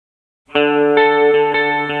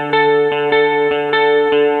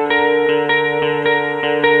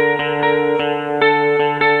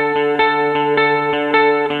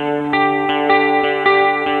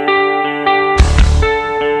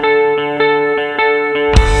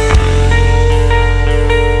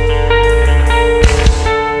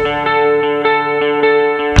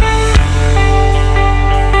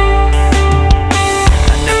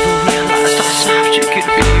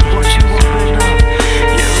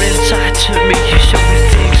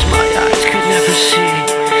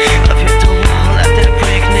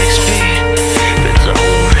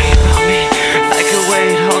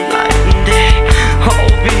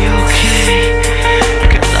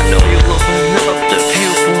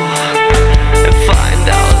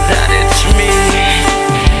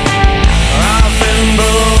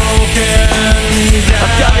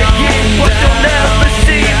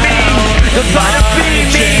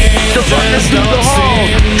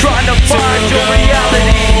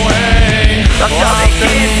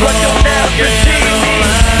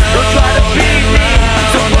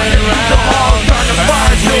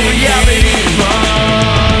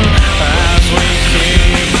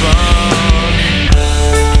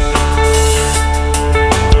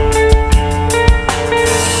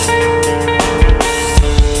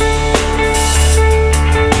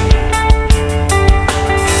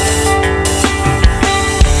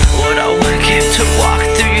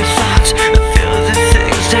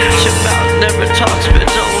talks, but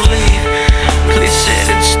don't leave. Please sit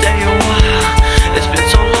and stay a while. It's been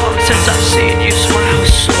so long since I've seen you smile.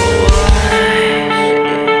 So I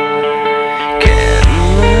can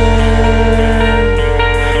learn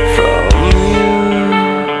from you.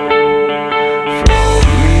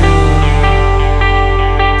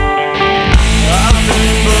 I've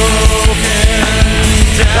been broken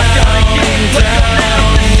down.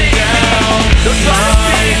 Don't try to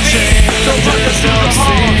beat me, don't try to steal the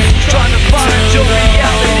heart, trying to find your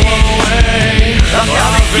reality. I'm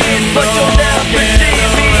not a kid, but you'll never see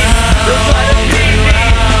me. Don't try to beat me,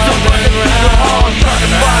 don't run it through the heart, trying to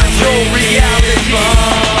find your reality.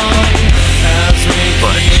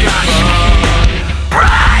 But just keep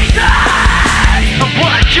breathing,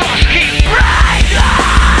 but just keep breathing,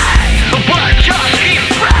 but just keep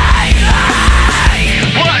breathing,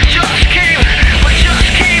 but just keep breathing, but just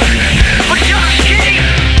keep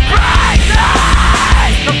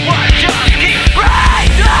breathing,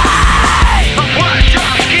 but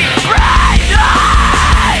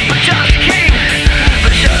just keep breathing,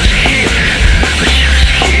 but just keep breathing, but just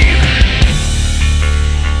keep.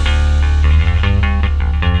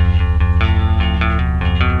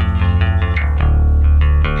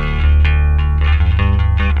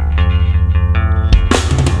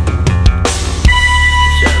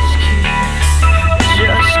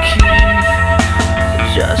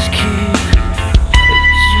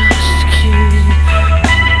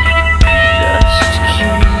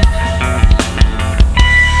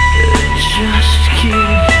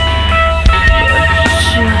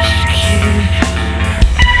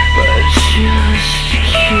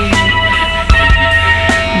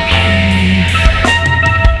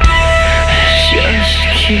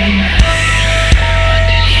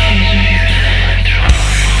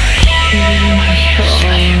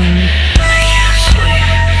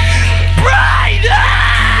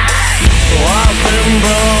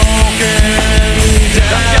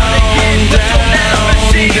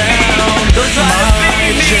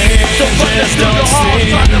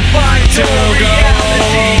 Don't find your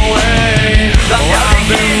reality.